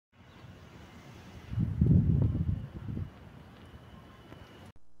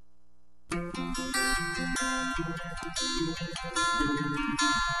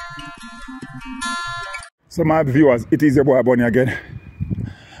So my viewers, it is your boy Bunny again,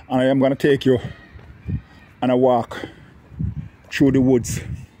 and I am going to take you on a walk through the woods.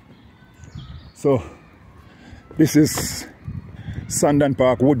 So this is Sandon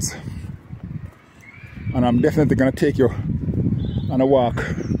Park Woods, and I'm definitely going to take you on a walk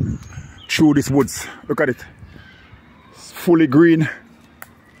through these woods. Look at it, it's fully green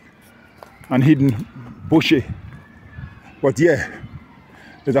and hidden, bushy, but yeah,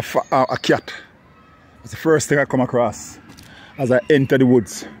 there's a cat. It's the first thing I come across as I enter the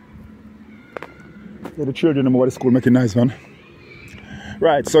woods. So the children are over the school making noise, man.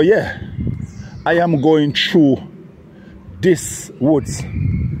 Right, so yeah, I am going through this woods,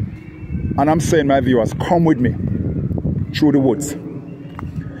 and I'm saying, my viewers, come with me through the woods.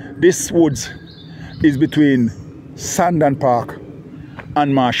 This woods is between Sandon Park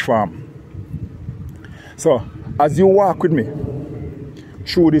and Marsh Farm. So as you walk with me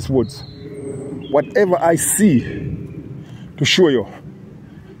through these woods, whatever I see to show you,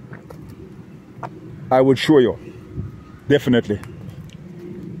 I will show you. Definitely.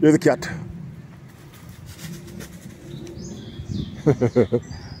 There's a cat.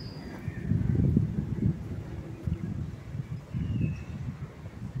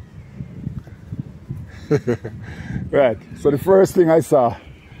 Right, so the first thing I saw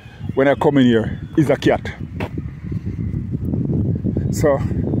when I come in here is a cat. So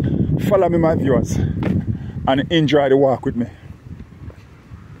follow me, my viewers, and enjoy the walk with me.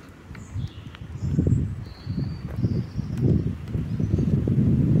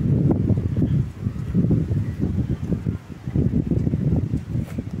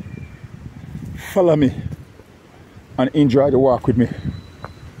 Follow me and enjoy the walk with me.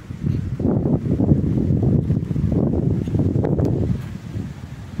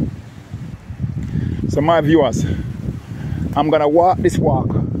 So my viewers, I'm gonna walk this walk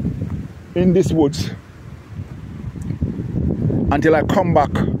in this woods until I come back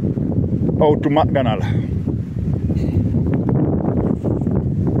out to McDonald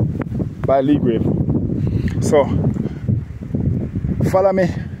by Leegrave. So follow me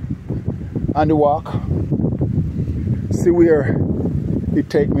on the walk, see where it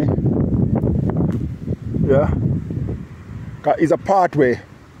take me. Yeah, 'cause it's a pathway.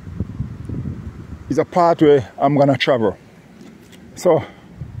 It's a pathway I'm gonna travel. So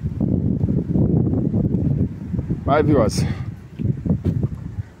my viewers,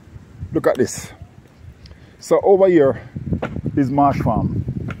 look at this. So over here is Marsh Farm.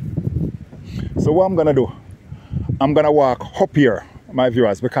 So what I'm gonna do, I'm gonna walk up here, my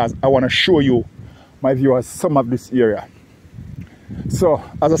viewers, because I want to show you, my viewers, some of this area. So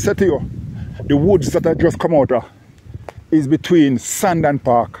as I said to you, the woods that I just come out of is between Sandon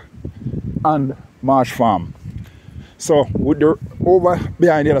Park and Marsh Farm. So with the, over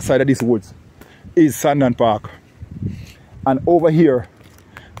behind the other side of these woods is Sandon Park, and over here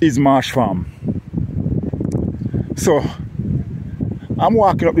is Marsh Farm. So I'm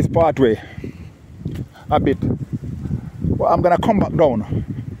walking up this pathway a bit, but I'm gonna come back down.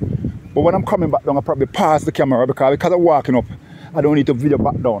 But when I'm coming back down, I'll probably pass the camera because I'm walking up, I don't need to video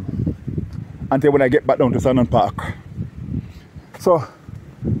back down until when I get back down to Sandon Park. So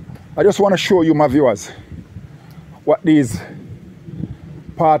I just want to show you, my viewers, what these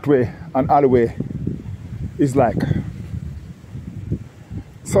pathway and alleyway is like.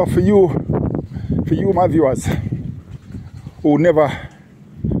 So for you, my viewers, who never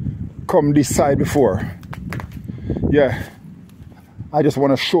come this side before, yeah, I just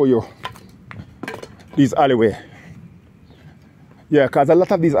want to show you these alleyway. Yeah, because a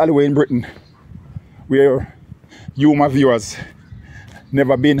lot of these alleyway in Britain where you, my viewers,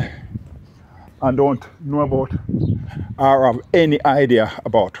 never been and don't know about or have any idea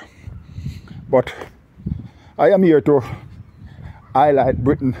about. But I am here to highlight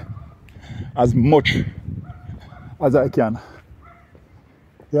Britain as much as I can.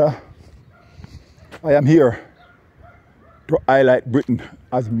 Yeah, I am here to highlight Britain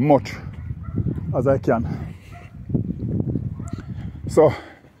as much as I can. So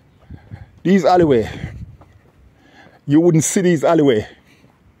these alleyway, you wouldn't see these alleyway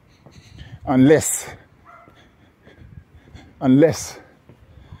unless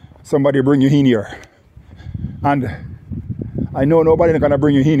somebody bring you in here, and I know nobody's gonna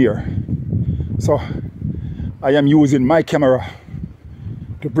bring you in here, so I am using my camera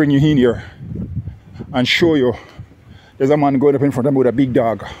to bring you in here and show you. There's a man going up in front of me with a big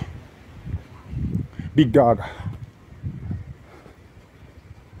dog.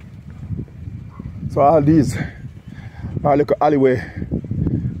 So all these are little alleyway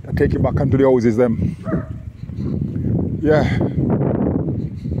that take you back into the houses them. Yeah.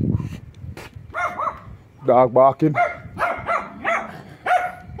 Dog barking.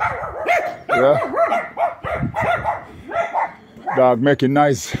 Yeah. Dog making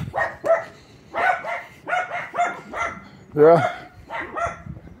noise. Yeah.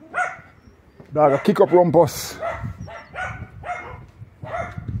 Dog a kick up rumpus.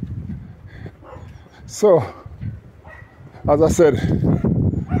 So, as I said,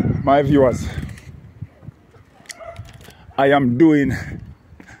 my viewers, I am doing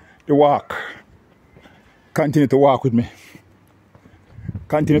the walk. Continue to walk with me.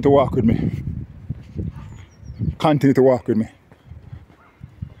 Continue to walk with me. Continue to walk with me.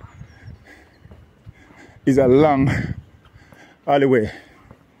 It's a long alleyway.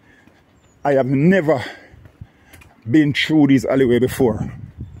 I have never been through this alleyway before.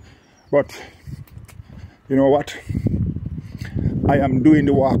 But you know what? I am doing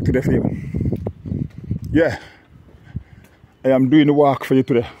the walk today for you. Yeah. I am doing the walk for you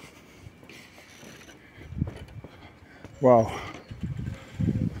today. Wow.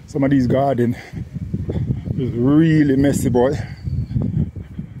 Some of these gardens is really messy, boy.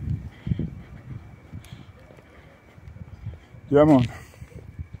 Yeah, man.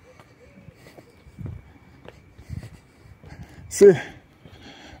 See,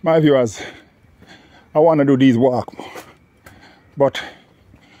 my viewers, I want to do these walks, but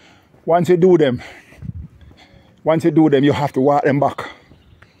once you do them, you have to walk them back.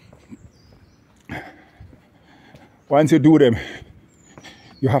 Once you do them,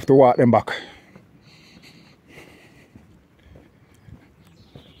 you have to walk them back.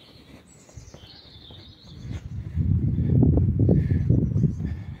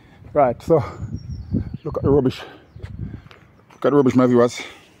 Right, so look at the rubbish. Look at the rubbish, my viewers.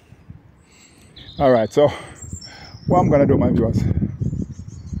 Alright, so what I'm gonna do, my viewers,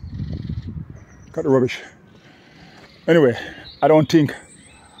 look at the rubbish. Anyway, I don't think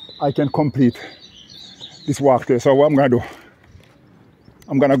I can complete this walk there. So what I'm gonna do,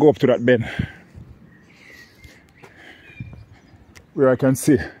 I'm gonna go up to that bend where I can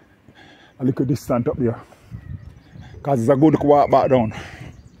see a little distance up there, because it's a good walk back down.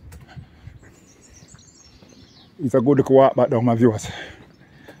 It's a good walk back down, my viewers.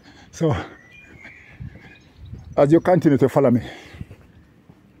 So as you continue to follow me,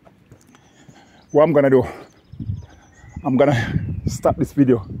 what I'm gonna do, I'm gonna stop this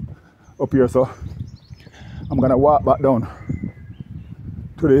video up here. So I'm gonna walk back down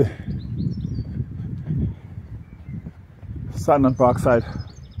to the Sandon Park side.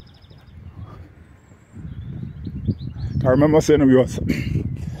 I remember saying to viewers,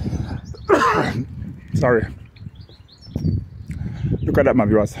 sorry, look at that, my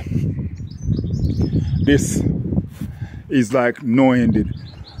viewers. This is like no ending.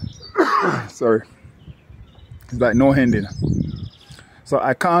 Sorry, it's like no ending. So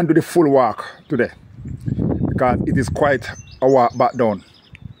I can't do the full walk today because it is quite a walk back down.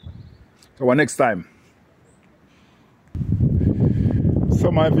 So next time.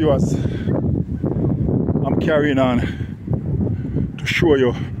 So my viewers, I'm carrying on to show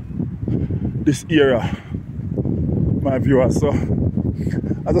you this area, my viewers. So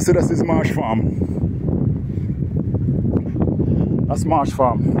as I said, this is Marsh Farm. That's Marsh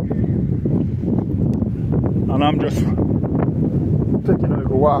Farm. And I'm just taking a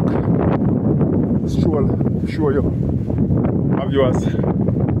little walk, show you, my viewers,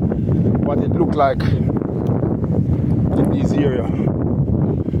 what it looked like in this area.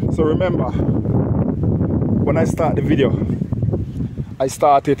 So remember, when I start the video, I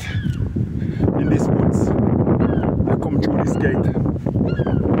started in this woods. I come through this gate.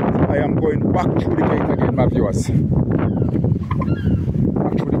 I am going back through the gate again, my viewers.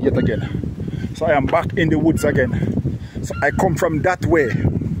 Back through the gate again. So I am back in the woods again. So I come from that way.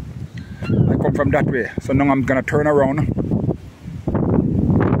 I come from that way. So now I'm gonna turn around.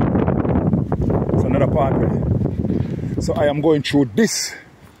 It's another pathway. So I am going through this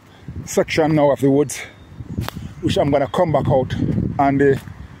section now of the woods, which I'm gonna come back out on the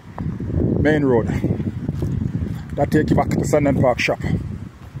main road that take you back to Sandon Park shop.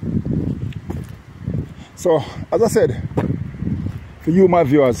 So as I said, for you, my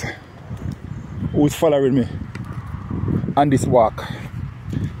viewers, who's following me on this walk,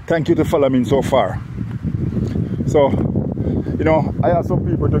 thank you to follow me so far. So, you know, I have some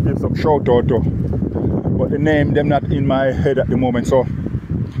people to give some shout out to, but the name them not in my head at the moment. So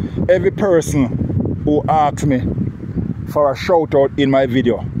every person who asks me for a shout out in my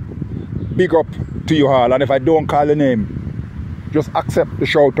video, big up to you all. And if I don't call the name, just accept the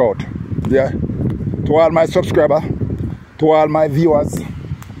shout out. Yeah, to all my subscribers, to all my viewers,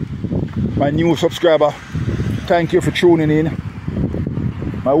 My new subscriber, thank you for tuning in.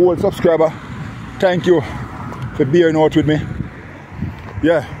 My old subscriber, thank you for bearing out with me.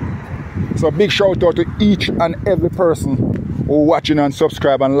 Yeah. So big shout out to each and every person who watching and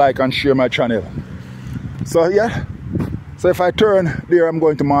subscribe and like and share my channel. So yeah. So if I turn there, I'm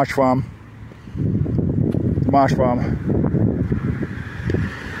going to Marsh Farm. Marsh Farm.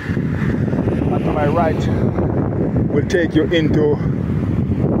 And to my right will take you into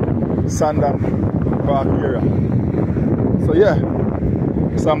Sandon Park area. So yeah.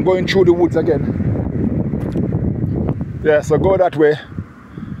 So I'm going through the woods again. Yeah, so go that way.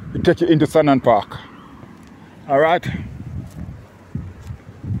 It take you into Sandon Park. Alright?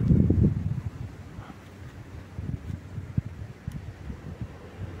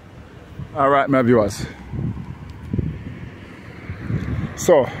 Alright, my viewers.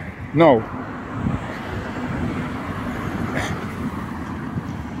 So, now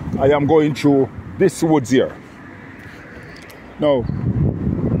I am going through this woods here. Now,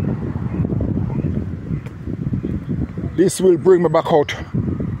 this will bring me back out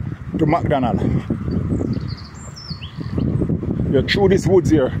to McDonald. Yeah, through this woods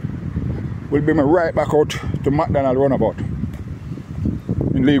here will bring me right back out to McDonald roundabout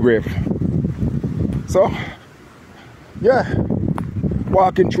in Leegrave. So, yeah,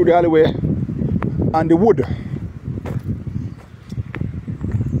 walking through the alleyway and the wood.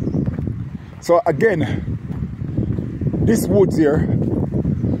 So again, this woods here,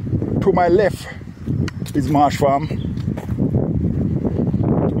 to my left is Marsh Farm,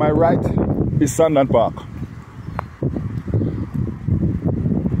 to my right is Sandon Park.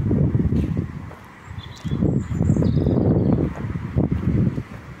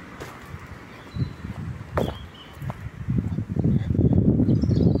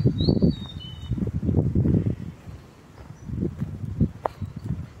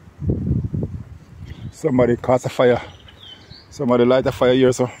 Somebody caught a fire. Somebody light a fire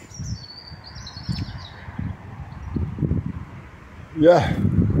here, so. Yeah.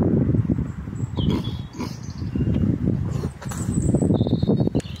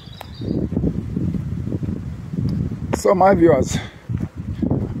 So my viewers,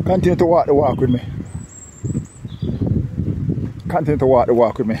 continue to walk the walk with me. Continue to walk the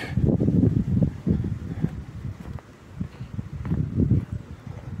walk with me.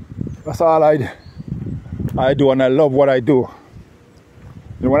 That's all I do, and I love what I do.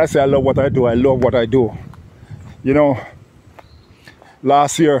 And when I say I love what I do, I love what I do. You know,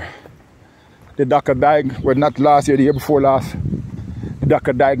 last year, the doctor diagnosed, well, not last year, the year before last, the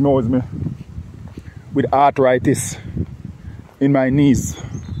doctor diagnosed me with arthritis in my knees.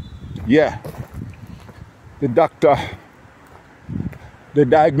 Yeah. The doctor, they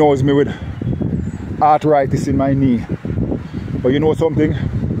diagnosed me with arthritis in my knee. But you know something?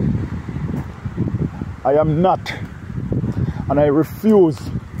 I am not, and I refuse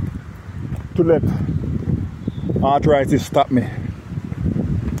to let arthritis stop me.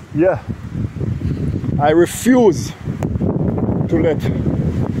 Yeah, I refuse to let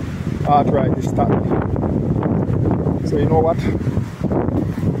arthritis stop me. So you know what?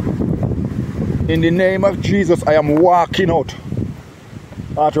 In the name of Jesus, I am walking out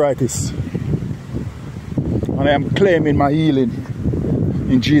arthritis, and I am claiming my healing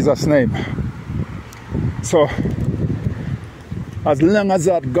in Jesus' name. So, as long as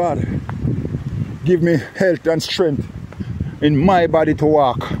that God give me health and strength in my body to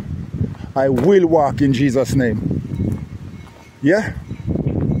walk, I will walk in Jesus' name. Yeah?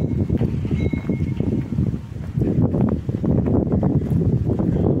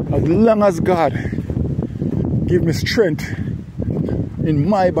 As long as God give me strength in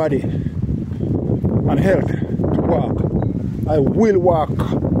my body and health to walk, I will walk.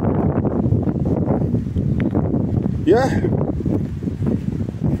 Yeah.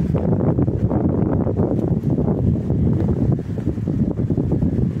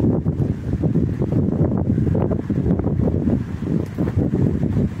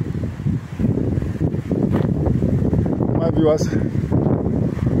 My viewers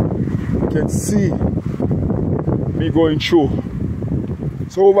can see me going through.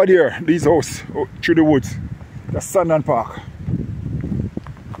 So over there, this house, through the woods, the Sandon Park.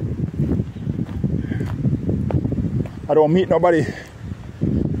 I don't meet nobody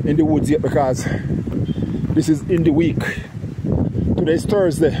in the woods yet because this is in the week. Today's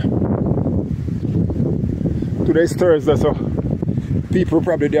Thursday. Today's Thursday, so people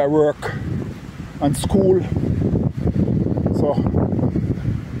probably there work and school. So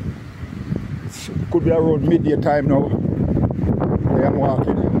it could be around midday time now. I am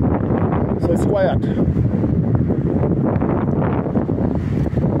walking. So it's quiet.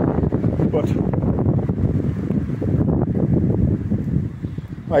 but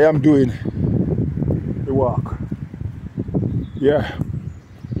I am doing the walk. Yeah.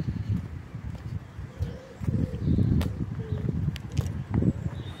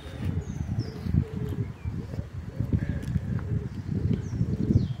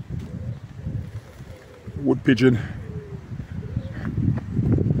 Wood pigeon.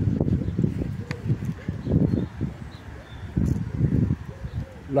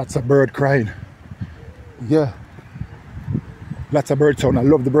 Lots of bird crying. Yeah. Lots of bird sound. I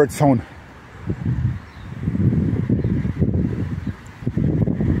love the bird sound.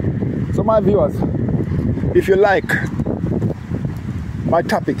 So my viewers, if you like my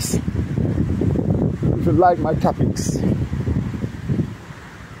topics,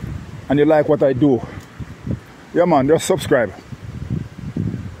 and you like what I do, yeah man, just subscribe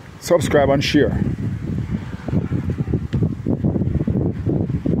and share.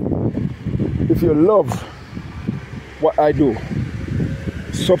 If you love what I do,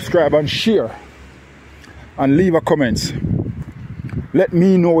 subscribe and share and leave a comment. Let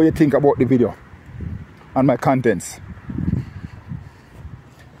me know what you think about the video and my contents.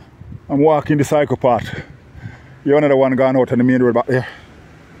 I'm walking the cycle path. You're another one gone out on the main road back there.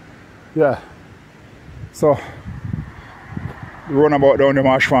 Yeah. So, run about down the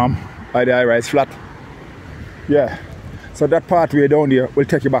marsh farm by the high-rise flat. Yeah. So that pathway down there will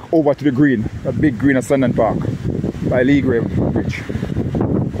take you back over to the green, that big green at Sandon Park by Lee Grave Bridge.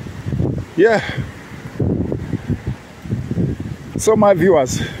 Yeah. So my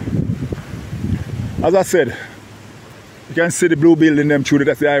viewers, as I said, you can see the blue building them through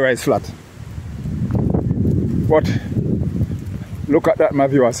that's the high-rise flat. But look at that, my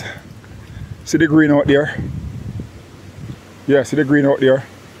viewers. See the green out there? Yeah, see the green out there?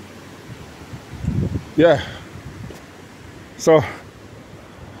 Yeah. So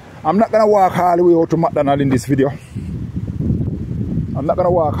I'm not gonna walk all the way out to McDonald in this video. I'm not gonna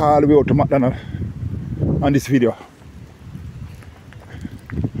walk all the way out to McDonald on this video.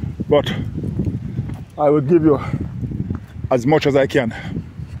 But I will give you as much as I can.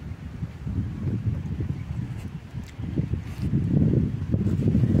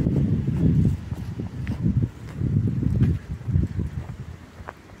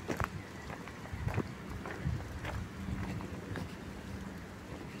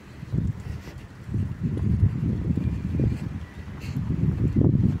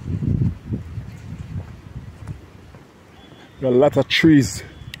 There are a lot of trees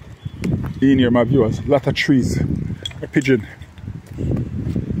in here, my viewers. A lot of trees. A pigeon.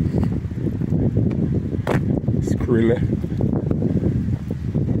 Squirrel.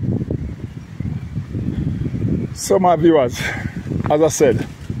 So my viewers, as I said,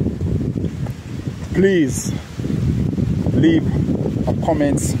 please leave a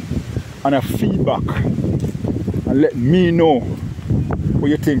comments and a feedback and let me know what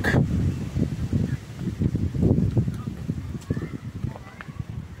you think.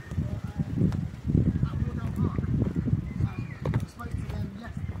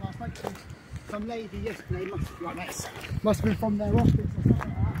 Some lady yesterday must be from their office or something like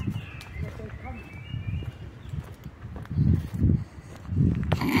that.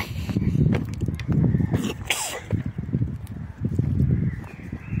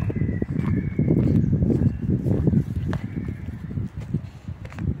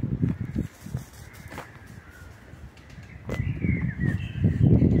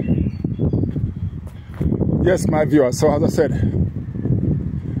 Yes, my viewers, so as I said,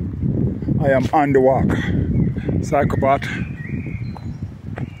 I am on the walk. Psychopath.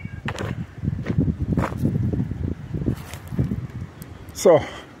 So,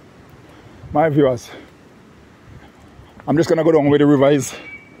 my viewers, I'm just gonna go down where the river is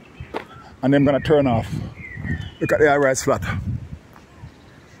and then I'm gonna turn off. Look at the high-rise flat.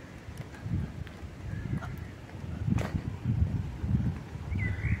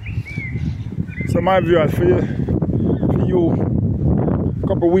 So my viewers, for you, a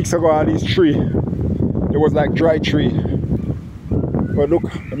couple of weeks ago on this tree, it was like dry tree. But look,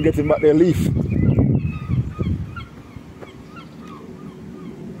 I'm getting back their leaf.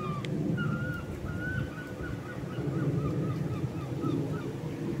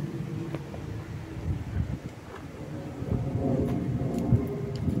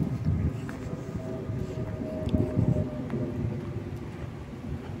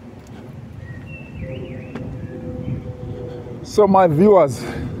 So my viewers,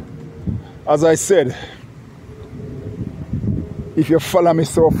 as I said, if you follow me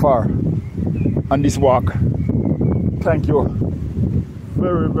so far on this walk, thank you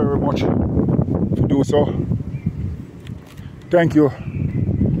very, very much to do so. Thank you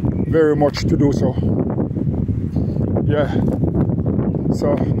very much to do so. Yeah.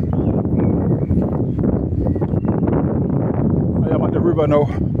 So I am at the river now,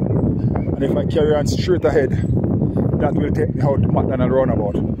 and if I carry on straight ahead, that will take me out to McDonald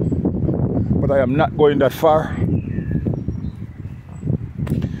roundabout. But I am not going that far.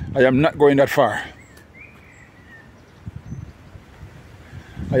 I am not going that far.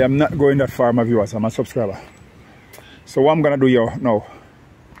 I am not going that far, my viewers. I'm a subscriber. So what I'm gonna do here now,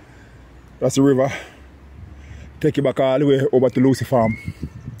 that's the river. Take it back all the way over to Lucy Farm.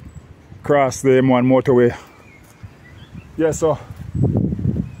 Cross the M1 motorway. Yeah, so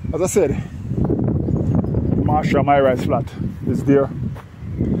as I said, Marshall my rice flat is there,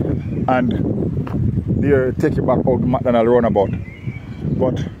 and there take it back out to McDonald roundabout.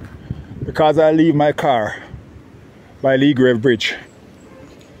 But because I leave my car by Leegrave Bridge,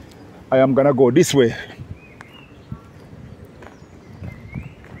 I am gonna go this way.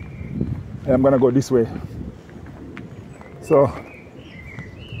 I am gonna go this way. So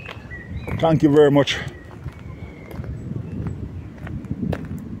thank you very much.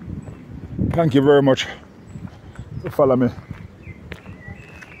 Thank you very much for following me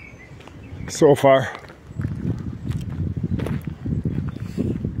so far.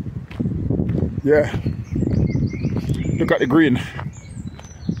 Yeah. Look at the green.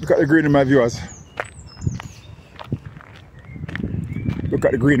 Look at the green in my viewers. Look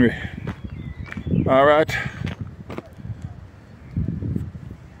at the greenery. All right.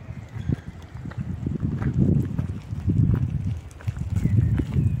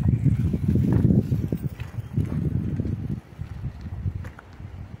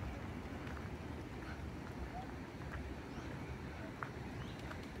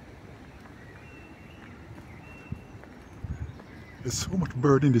 There's so much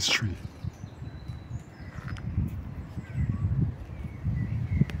bird in this tree.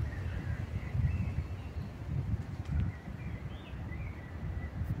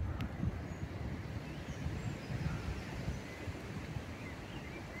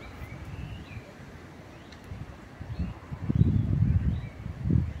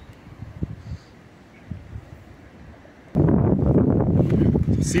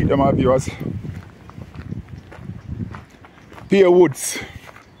 See them, my viewers. Pier Woods.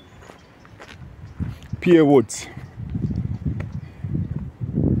 Pier Woods.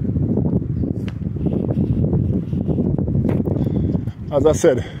 As I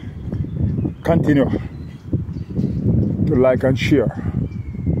said, continue to like and share.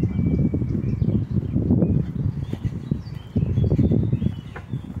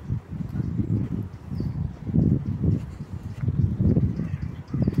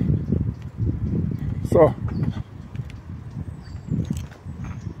 So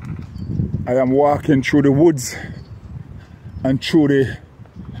I am walking through the woods and through the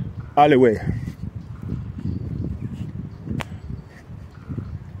alleyway.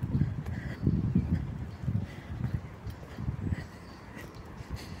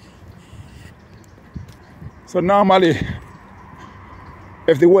 So normally,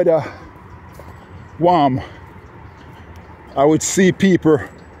 if the weather warm, I would see people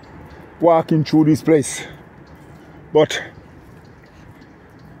walking through this place, but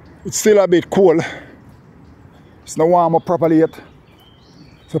it's still a bit cold. It's not warm up properly yet,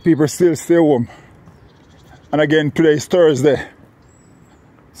 so people still stay home. And again, today is Thursday,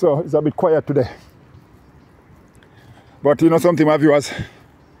 so it's a bit quiet today. But you know something, my viewers,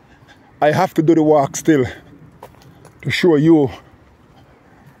 I have to do the walk still to show you,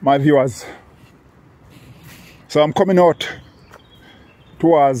 my viewers. So I'm coming out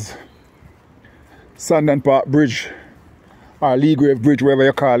towards Sandon Park Bridge, or Leegrave Bridge, whatever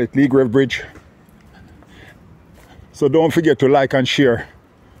you call it, Leegrave Bridge. So don't forget to like and share.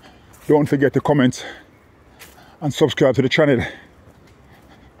 Don't forget to comment and subscribe to the channel.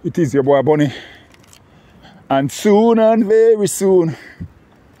 It is your boy Bunny. And soon and very soon,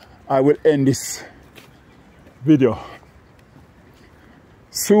 I will end this video.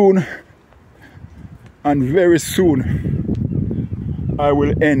 Soon and very soon, I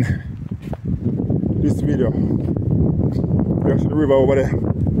will end this video. There's the river over there.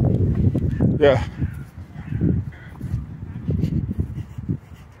 Yeah.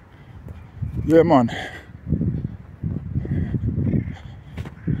 Yeah, man.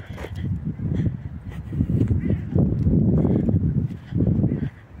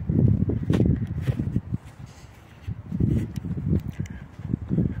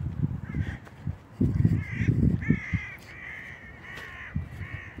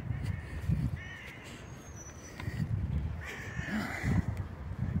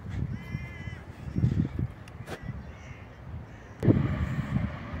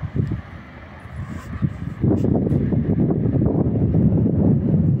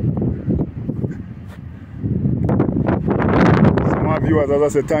 viewers, as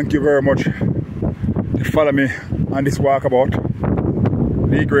I said, thank you very much to follow me on this walkabout.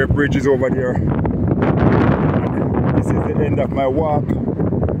 The Great Bridge is over there. This is the end of my walk.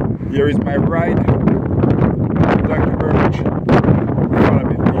 Here is my ride. Thank you very much. Follow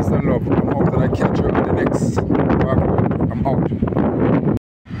me. Peace and love. I'm out, and I catch you on the next walkabout. I'm out.